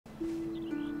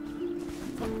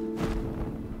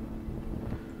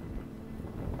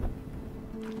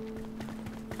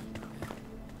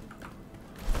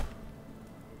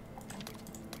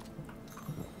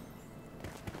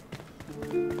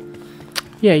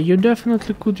Yeah, you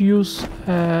definitely could use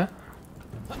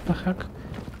what the heck?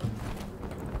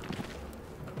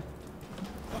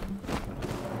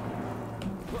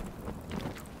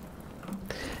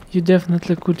 You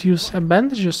definitely could use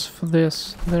bandages for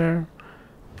this. There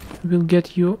will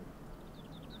get you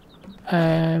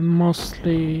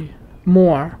mostly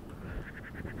more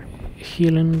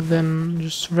healing than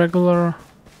just regular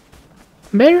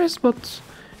berries, but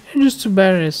just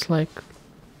berries, like,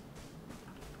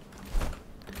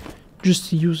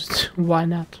 just use it. Why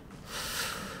not?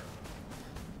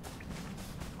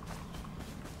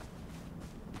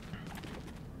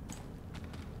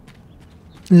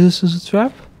 This is a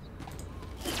trap.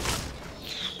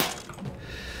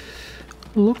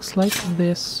 Looks like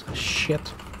this shit.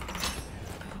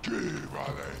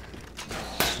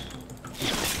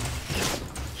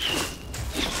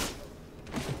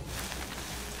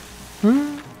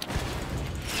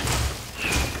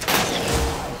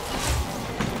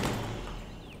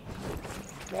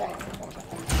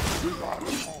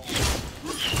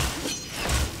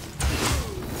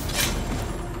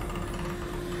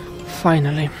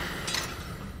 Finally.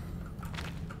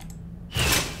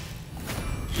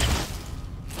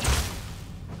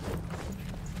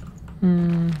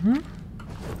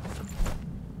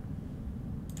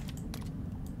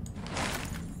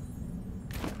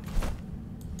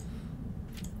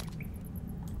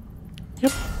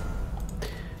 Yep.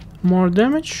 More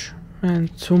damage and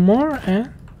 2 more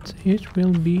and it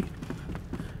will be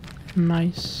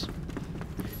nice.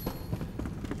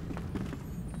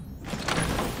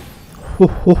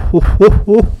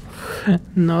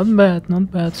 Not bad,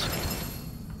 not bad.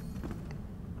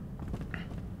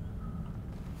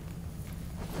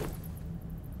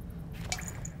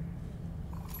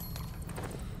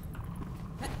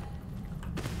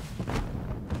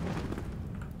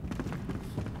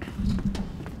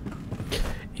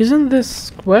 Isn't this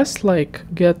quest like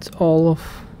get all of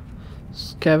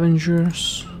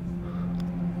scavengers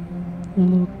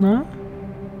loot now?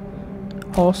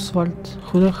 Oswald.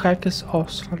 Who the heck is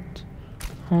Oswald?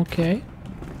 Okay.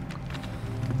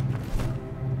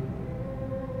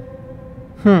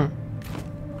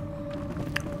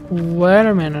 Wait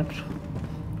a minute.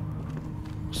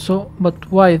 So,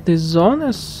 but why this zone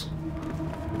is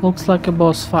looks like a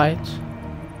boss fight?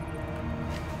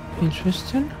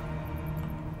 Interesting.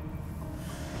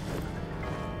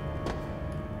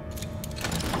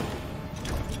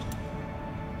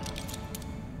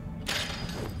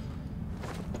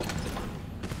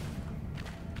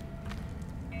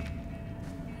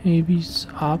 Maybe it's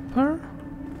upper?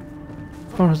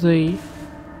 Or they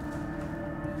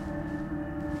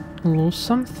lose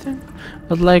something?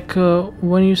 But like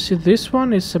when you see this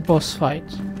one, it's a boss fight.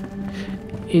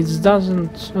 It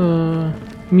doesn't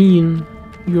mean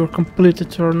you're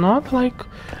completed or not, like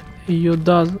you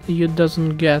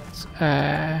doesn't get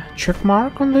a check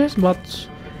mark on this, but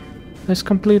it's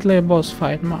completely a boss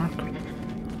fight mark.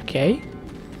 Okay.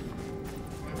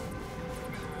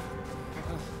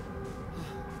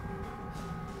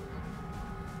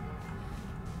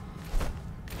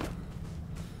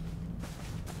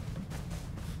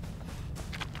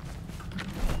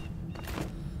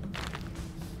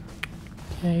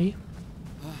 Okay.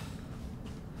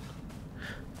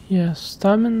 Yeah,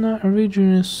 stamina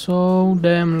region is so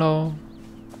damn low.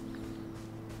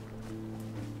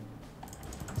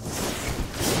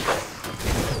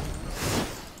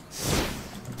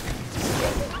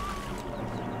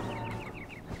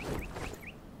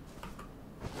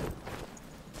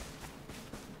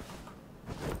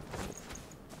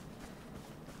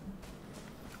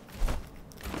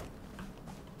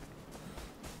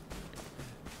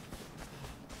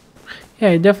 Yeah,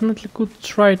 I definitely could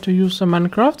try to use a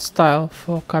Minecraft style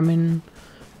for coming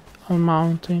on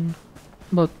mountain,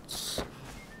 but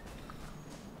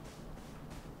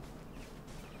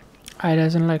I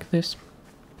doesn't like this.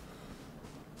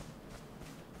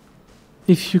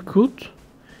 If you could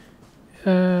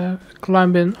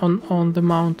climb in on the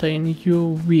mountain,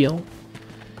 you will.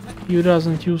 You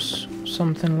doesn't use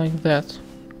something like that,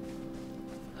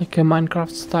 like a Minecraft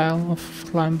style of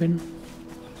climbing.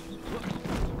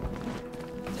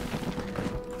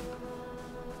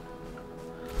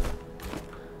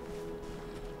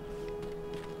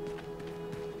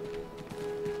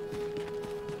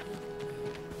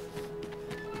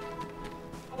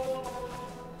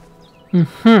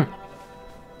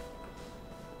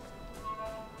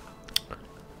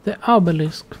 The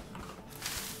obelisk.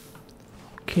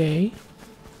 Okay.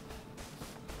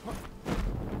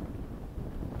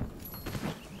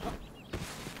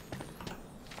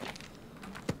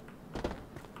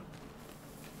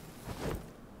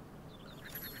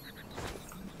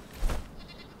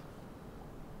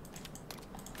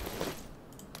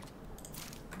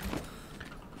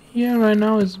 Yeah, right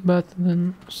now it's better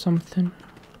than something.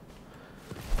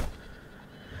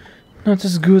 Not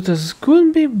as good as it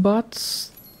could be, but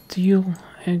still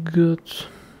a good.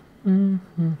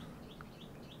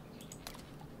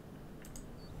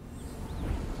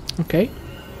 Okay.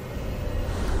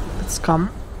 Let's come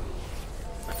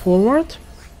forward.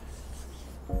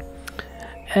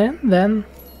 And then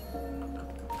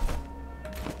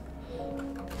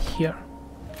here.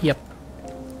 Yep.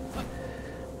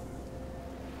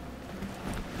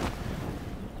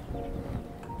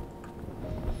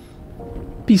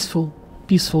 Peaceful.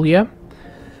 Peaceful, yeah?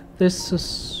 This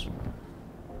is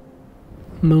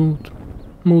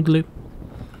moodly.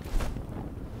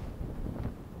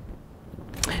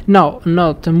 No,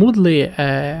 not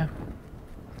moodly.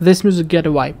 This music get a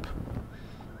vibe.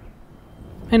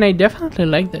 And I definitely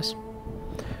like this.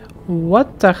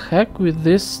 What the heck with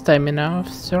this stamina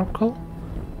circle?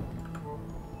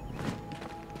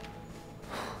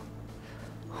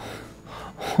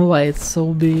 Why it's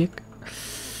so big?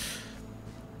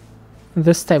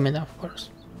 The stamina, of course.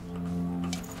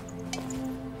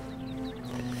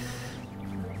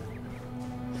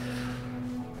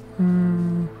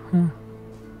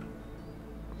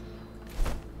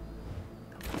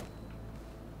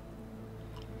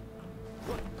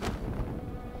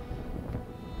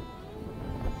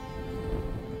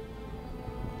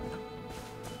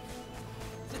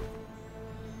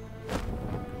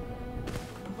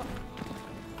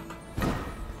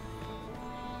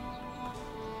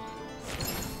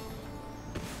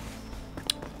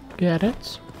 Get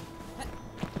it?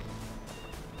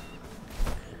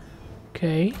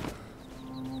 Okay.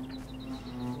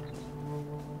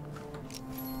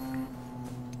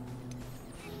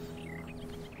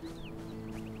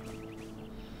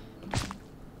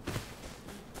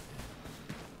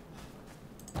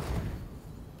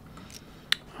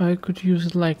 I could use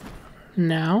it like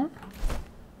now,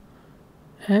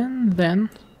 and then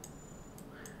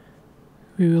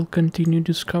we will continue to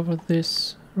discover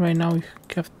this. Right now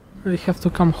we have to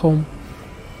come home.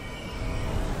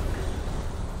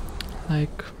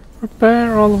 Like,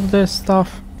 prepare all of this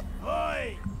stuff.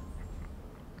 Oi!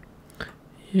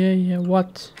 Yeah,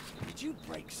 what? Did you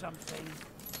break something?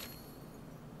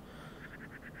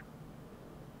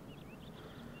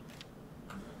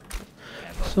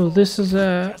 So this is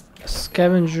a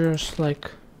scavengers,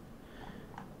 like,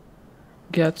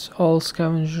 gets all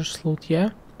scavengers loot, yeah?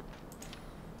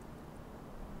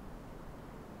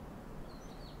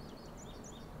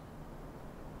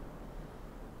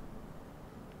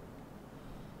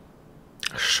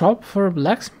 Shop for a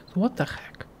blacksmith? What the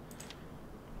heck?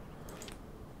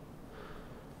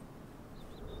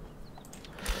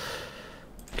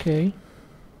 Okay.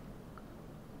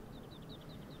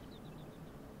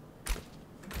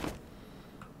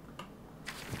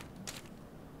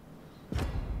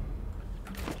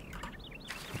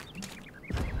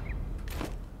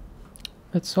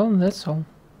 That's all, that's all.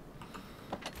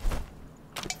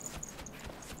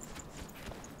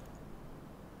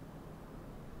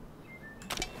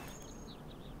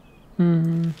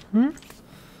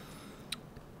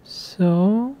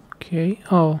 So, okay.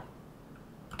 Oh.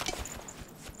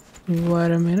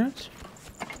 Wait a minute.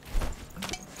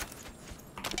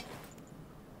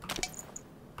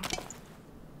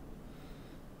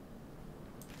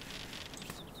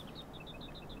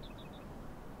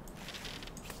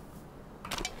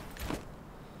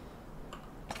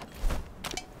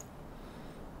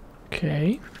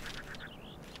 Okay.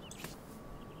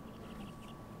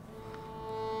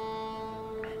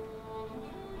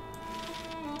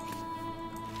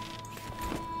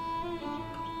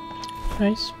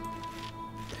 Nice.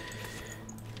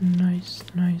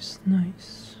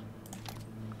 Nice.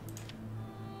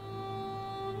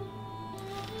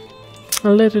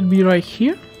 I'll let it be right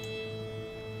here.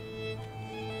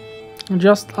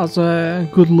 Just as a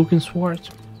good looking sword.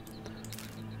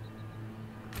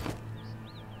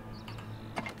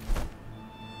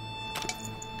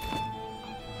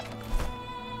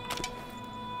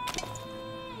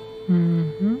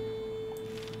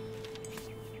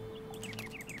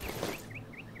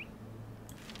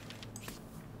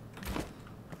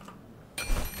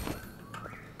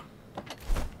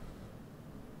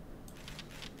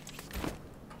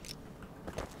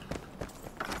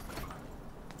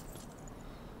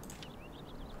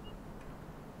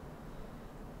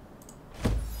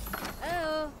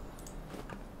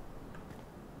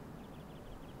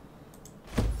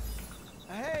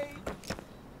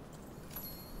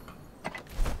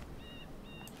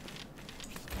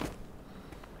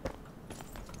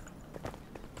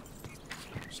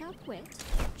 Sharp wit,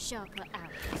 sharper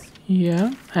arrows.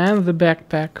 Yeah, and the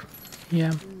backpack.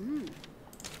 Yeah.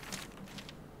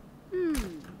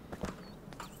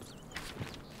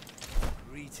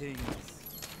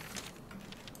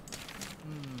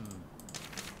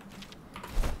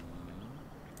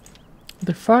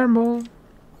 the fireball.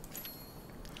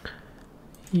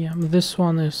 Yeah, this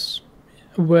one is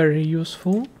very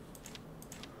useful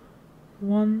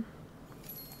one.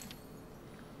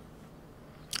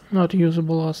 Not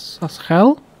usable as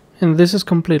hell, and this is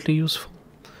completely useful.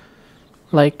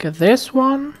 Like this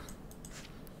one,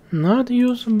 not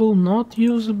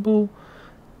usable,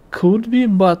 could be,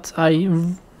 but I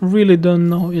really don't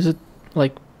know. Is it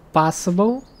like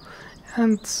passable?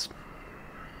 And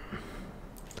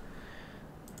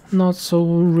not so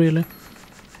really.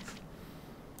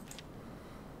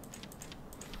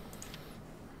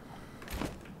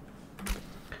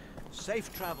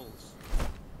 Safe travels.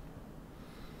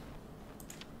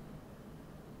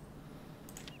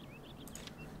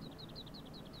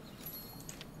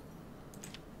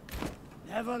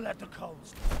 Never let the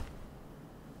coals.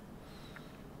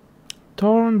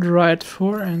 Torn, dried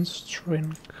fur and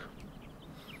string.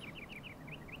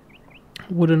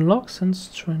 Wooden locks and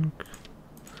string.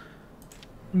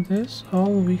 This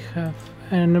all we have.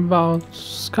 And about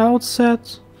scout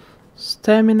set,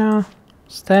 stamina,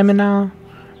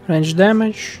 range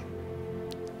damage,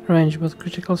 range with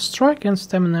critical strike, and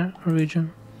stamina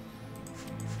regen.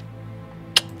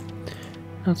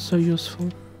 Not so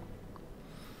useful.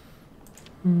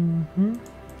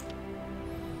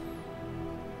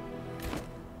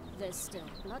 There's still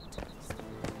blood to taste.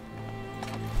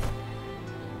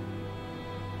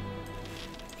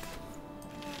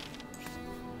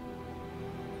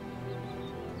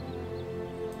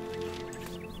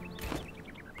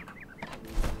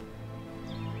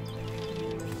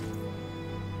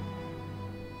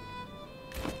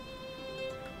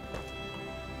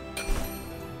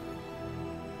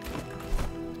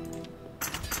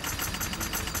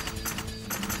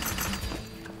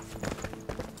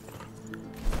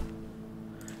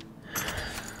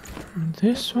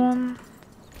 This one,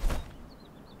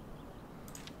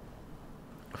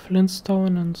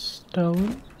 flintstone and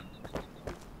stone.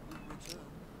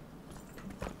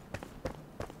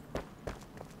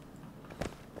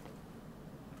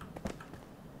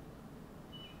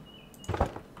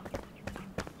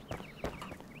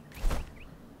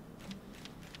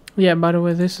 Yeah, by the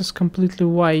way, this is completely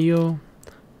why you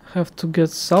have to get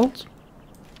salt.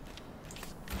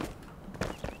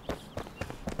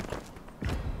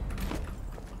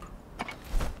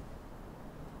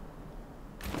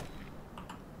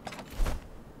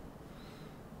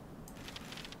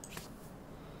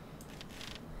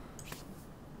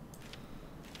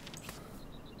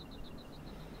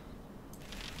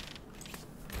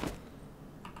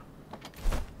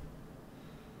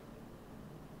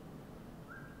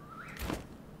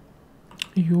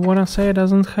 You wanna say it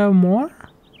doesn't have more?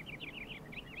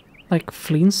 Like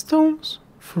Flintstones?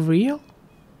 For real?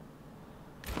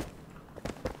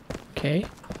 Okay.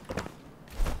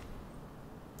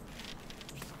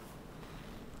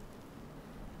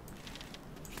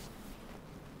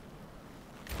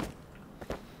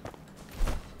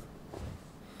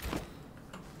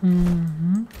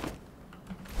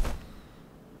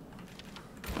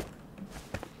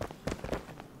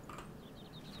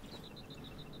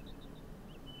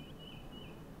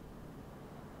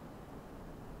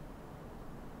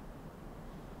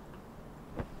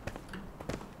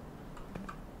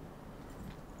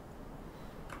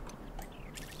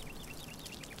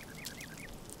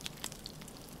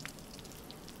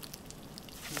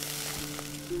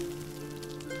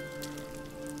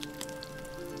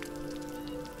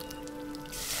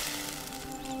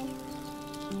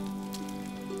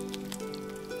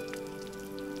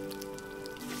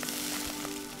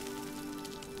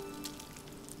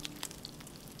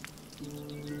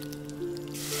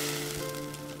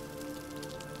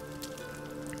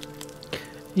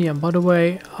 Yeah, by the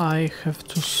way, I have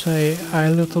to say I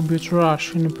a little bit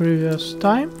rushed in the previous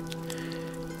time.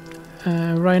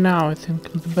 Right now I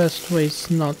think the best way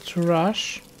is not to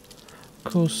rush,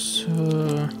 because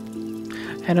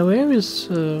anyway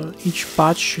with each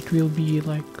patch it will be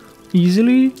like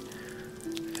easily,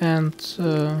 and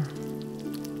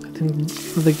I think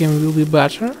the game will be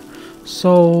better,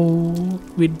 so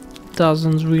we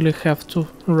doesn't really have to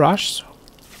rush. So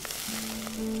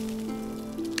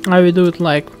I will do it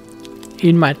like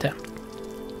in my time.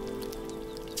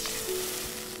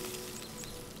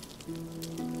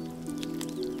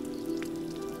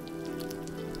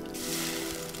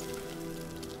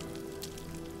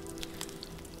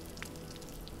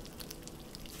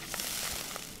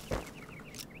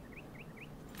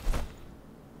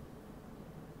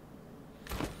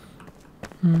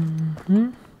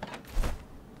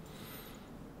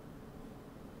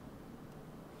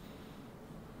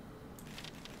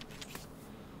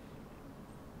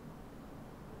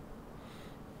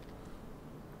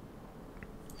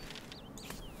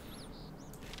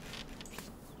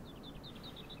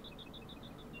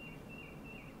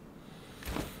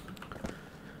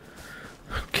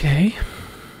 Okay.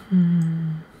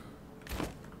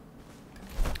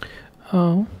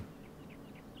 Oh.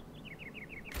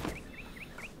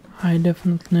 I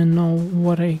definitely know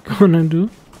what I gonna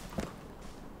do.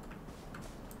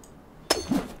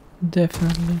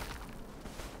 Definitely.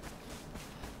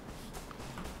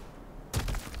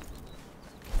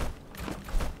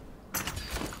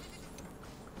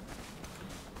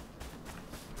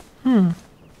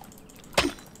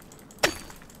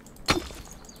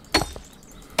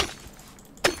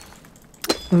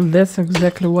 That's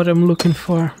exactly what I'm looking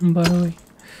for, by the way.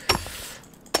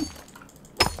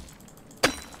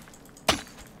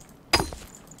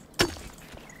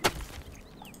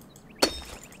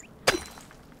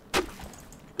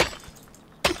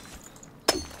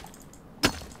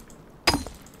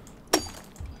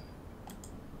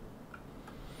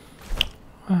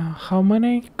 How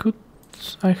many could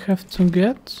I have to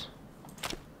get?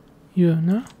 You,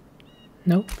 no?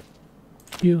 Nope.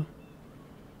 You.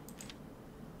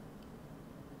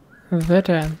 That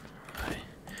end.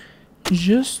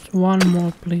 Just one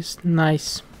more, please.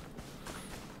 Nice.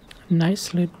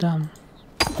 Nicely done.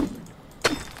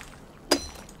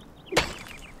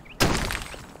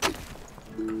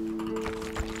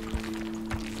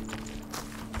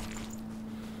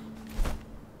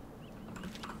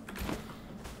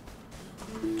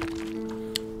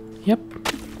 Yep.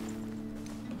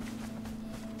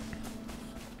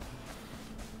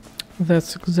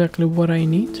 That's exactly what I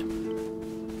need.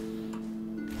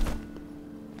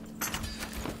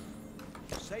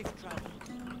 Safe travels.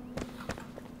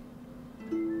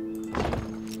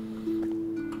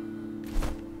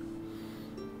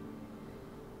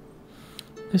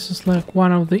 This is like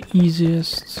one of the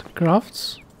easiest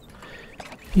crafts.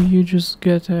 You just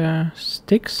get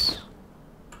sticks.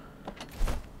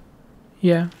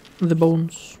 Yeah, the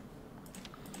bones.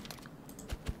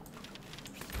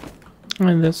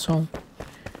 And that's all.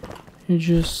 You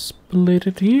just split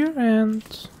it here and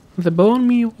the bone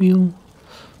meal will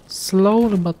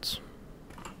slowly but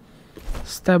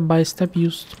step by step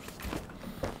used.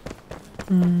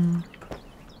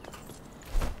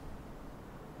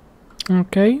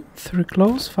 Okay, 3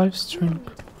 clothes, 5 string.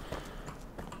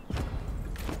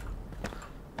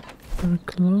 3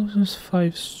 clothes,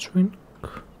 5 string.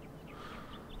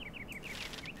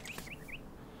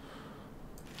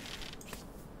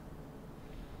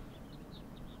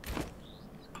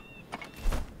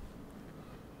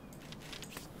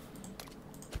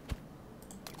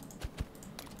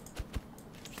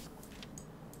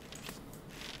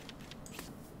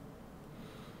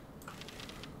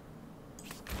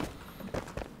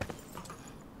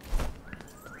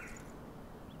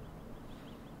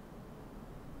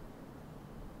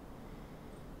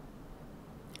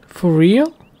 For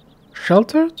real?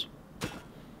 Sheltered?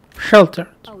 Sheltered.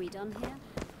 Are we done here?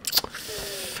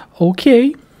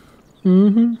 Okay.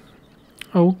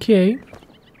 Okay.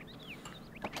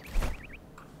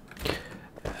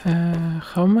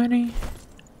 How many?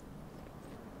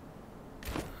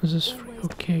 This is free.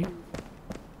 Okay.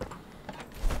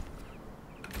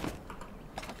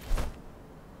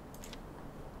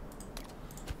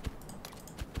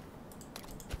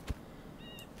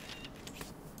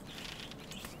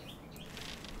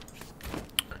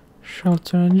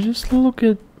 Shelter, and just look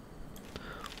at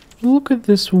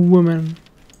this woman.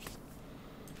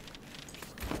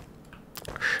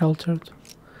 Sheltered.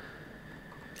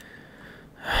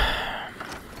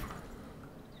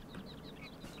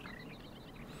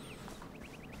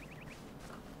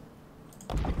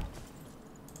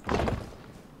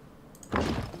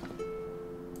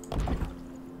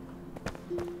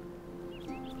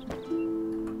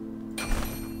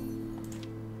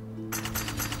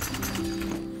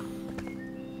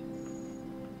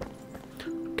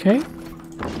 Okay,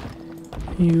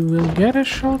 you will get a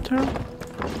shelter.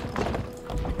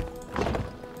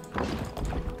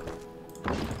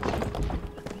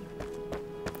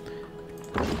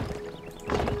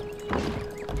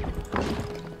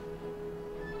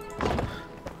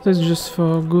 That's just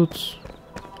for good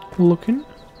looking.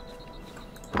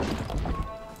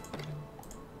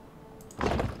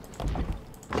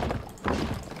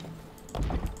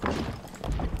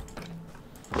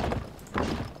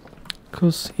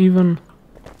 Because even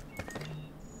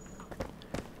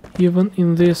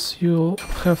in this you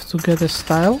have to get a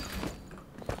style,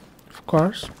 of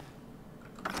course.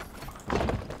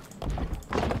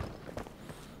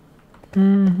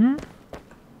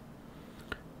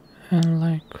 And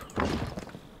like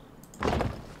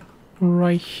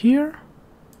right here.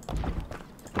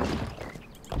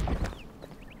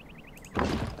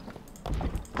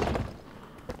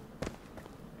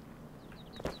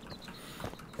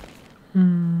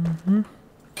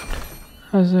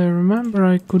 As I remember,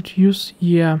 I could use,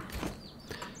 yeah,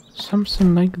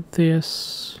 something like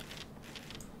this.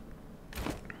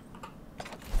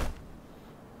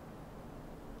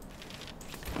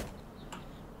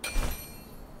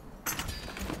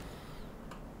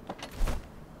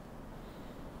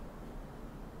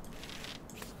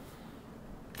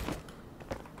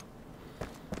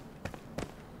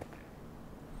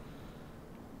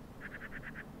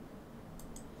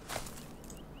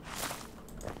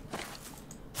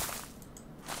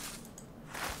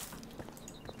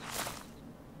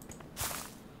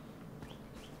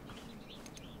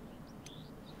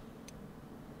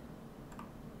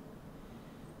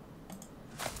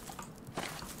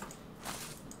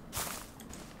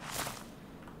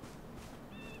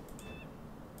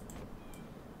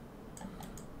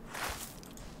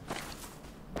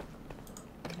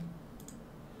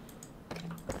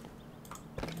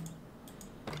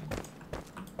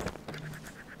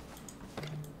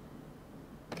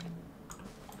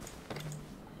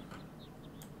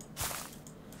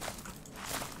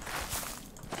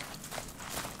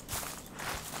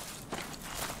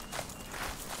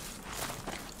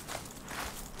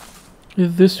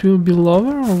 If this will be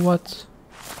lower or what?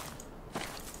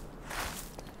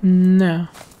 No.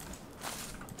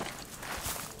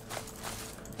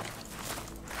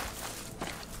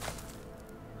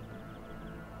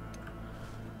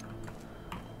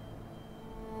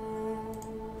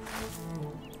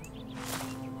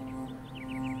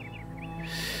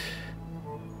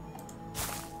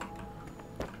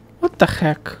 What the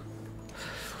heck?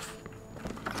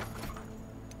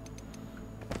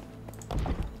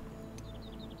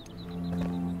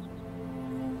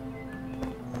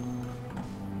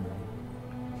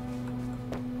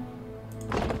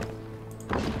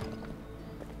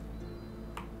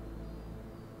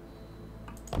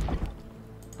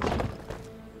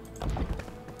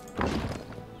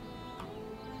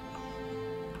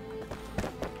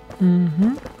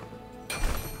 Mm-hmm.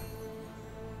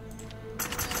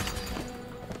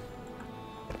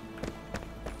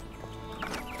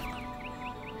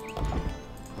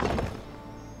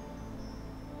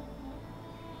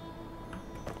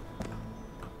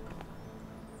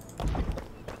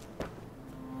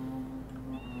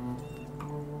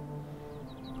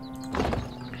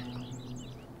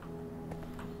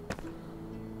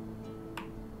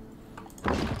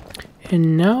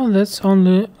 And now that's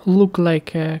only look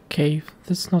like a cave.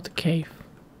 That's not a cave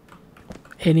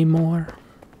anymore.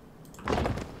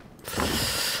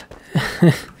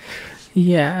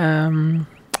 Yeah,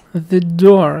 the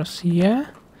doors, yeah?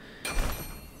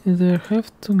 They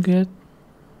have to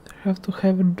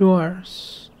have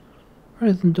doors. Where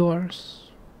are the doors?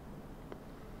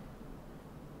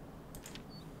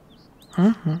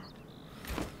 Good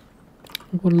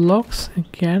locks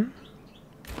again.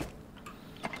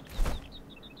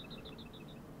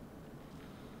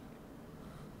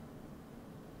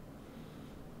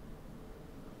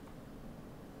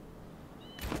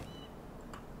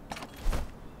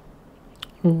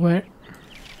 Where?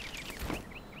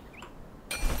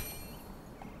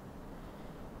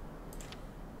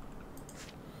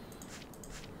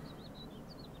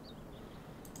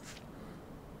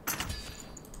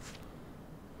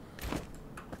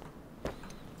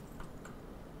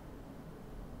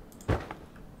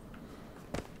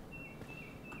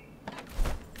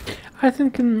 I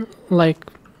think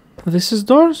like this is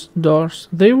doors.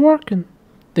 They working.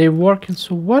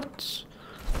 So what?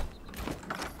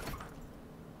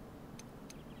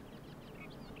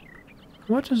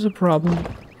 What is the problem?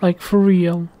 Like for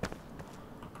real?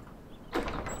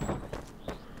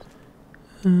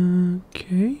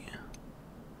 Okay.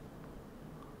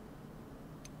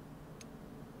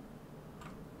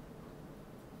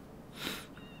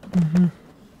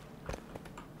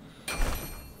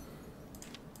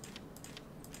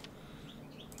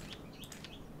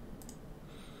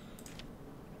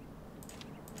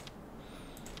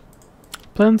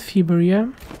 Plant fiber, yeah.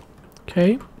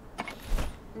 Okay.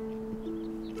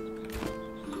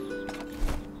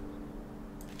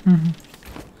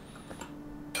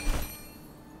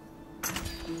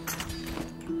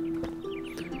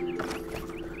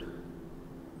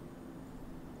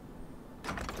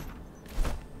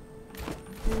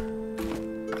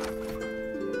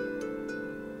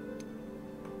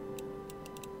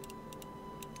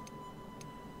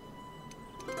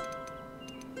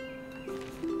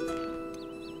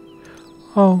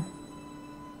 Oh.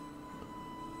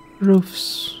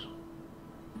 Roofs.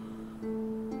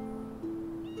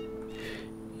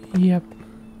 Yep.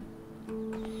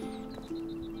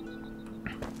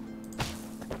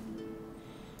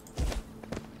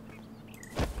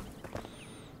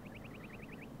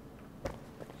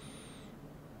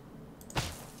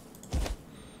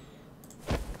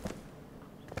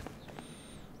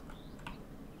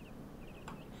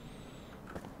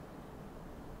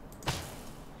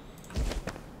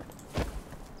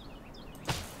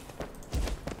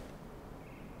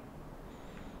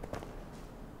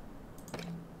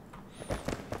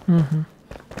 Mm-hmm.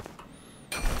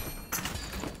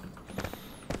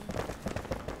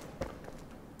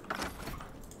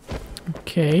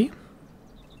 Okay.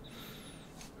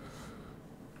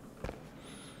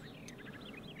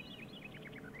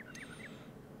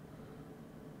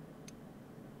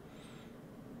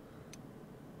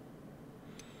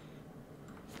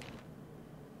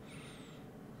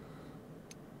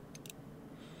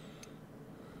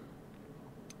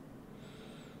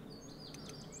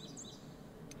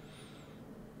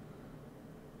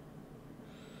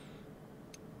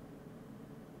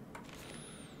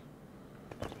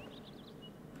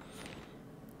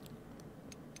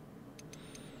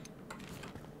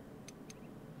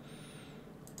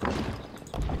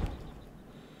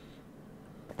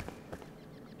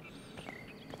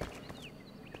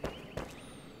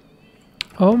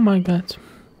 Oh my god.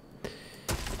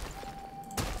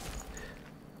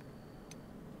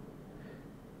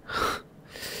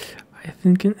 I'm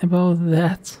thinking about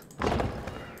that.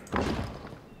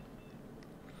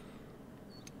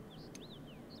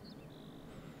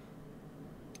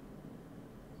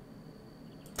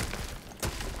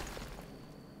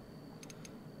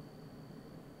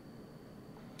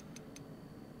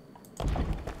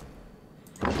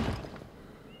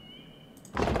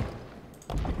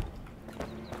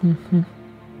 Mm-hmm.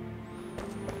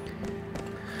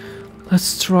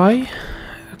 Let's try.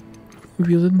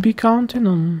 Will it be counting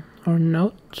on or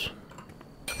not?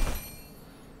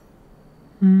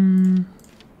 Hmm.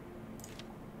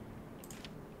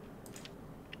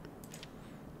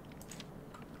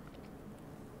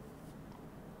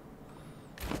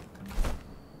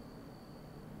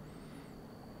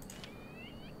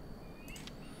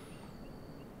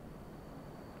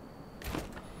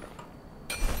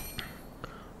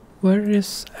 Where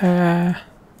is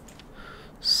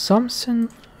something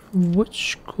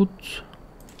which could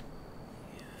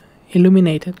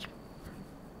illuminate it?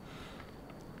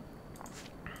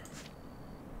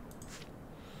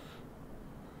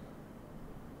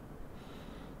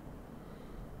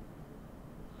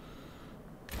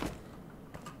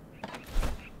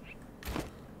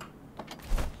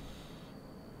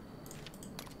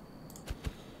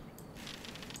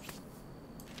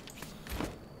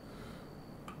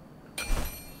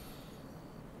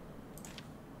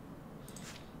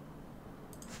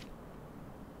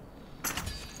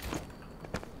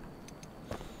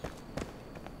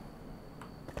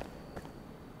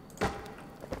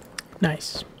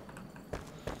 Nice.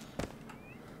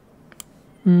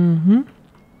 Mm-hmm.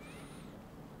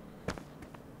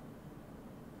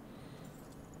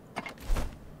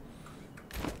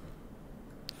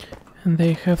 And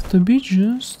they have to be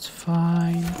just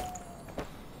fine.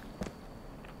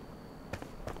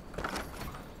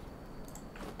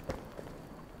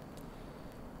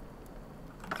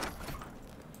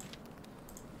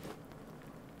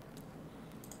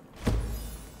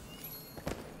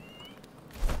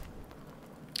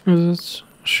 Is it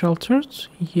sheltered?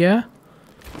 Yeah.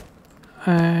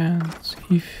 And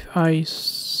if I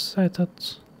set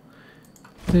it,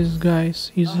 this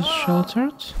guy's is it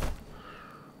sheltered?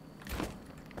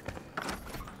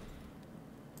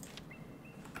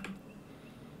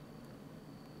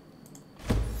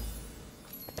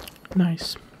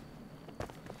 Nice.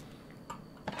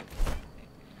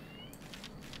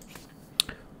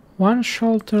 One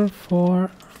shelter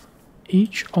for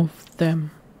each of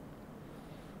them.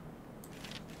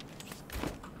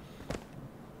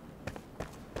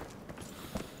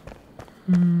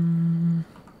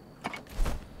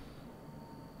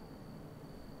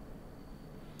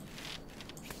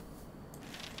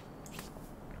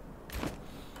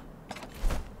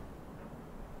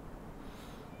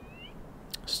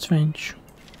 Strange.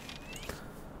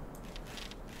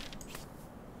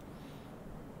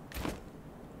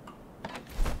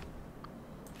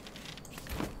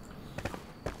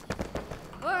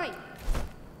 Oi!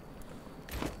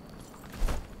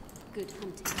 Good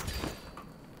hunting.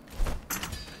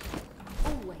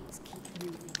 Always keep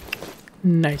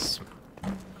moving. Nice.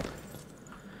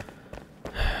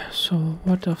 So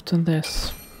what after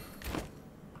this?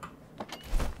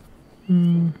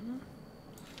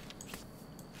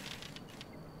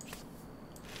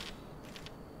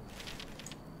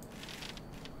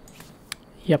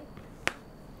 Yep.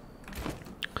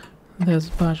 There's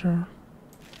butter.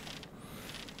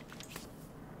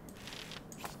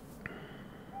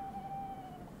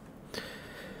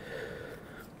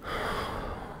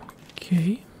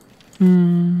 Okay.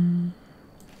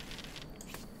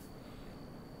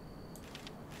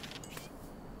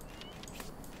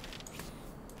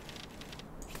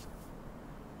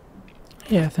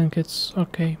 Yeah, I think it's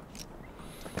okay.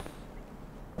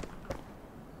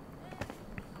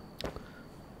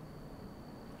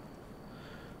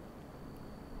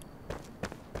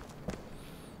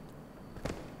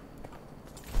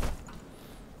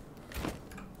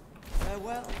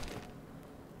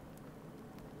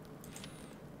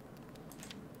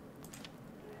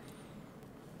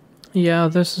 Yeah,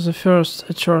 this is the first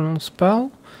eternal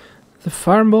spell, the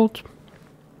firebolt.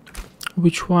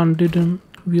 Which one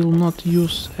will not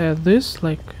use this,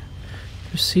 like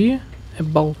you see, a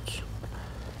bolt.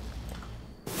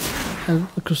 And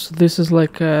because this is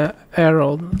like a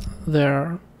arrow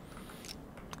there,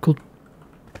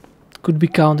 could be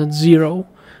counted 0,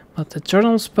 but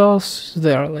eternal spells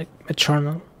they are like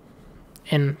eternal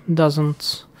and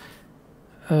doesn't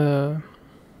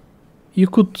you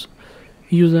could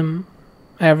use them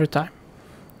every time,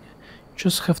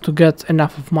 just have to get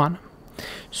enough of mana.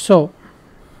 So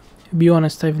be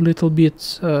honest, I've little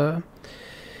bit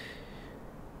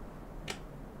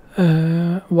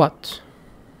what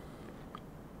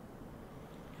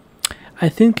I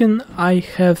thinking I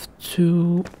have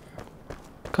to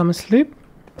come asleep.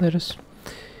 That is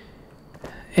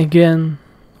again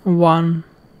 1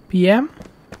 p.m.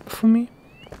 for me,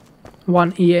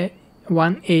 1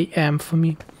 a.m. for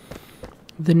me,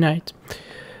 the night.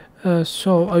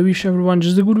 So I wish everyone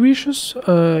just the good wishes.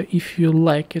 If you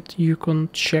like it, you can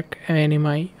check any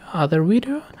my other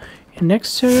video. In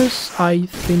next series, I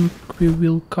think we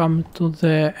will come to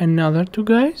the another two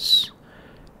guys,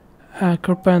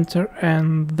 carpenter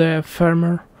and the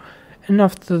farmer. And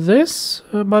after this,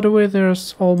 by the way,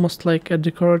 there's almost like a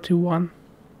decorative one,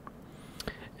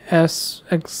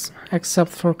 except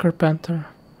for carpenter.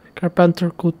 Carpenter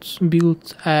could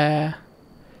build a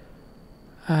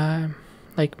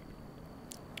like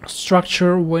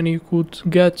structure when you could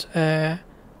get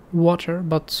water,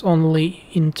 but only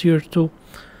in tier 2.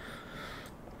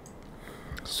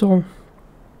 So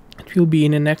it will be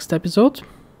in the next episode.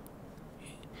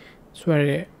 It's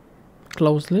very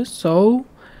closely. So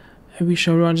I wish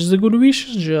everyone just the good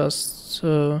wishes.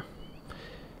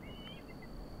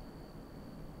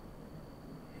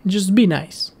 Just be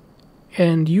nice,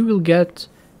 and you will get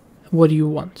what you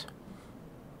want.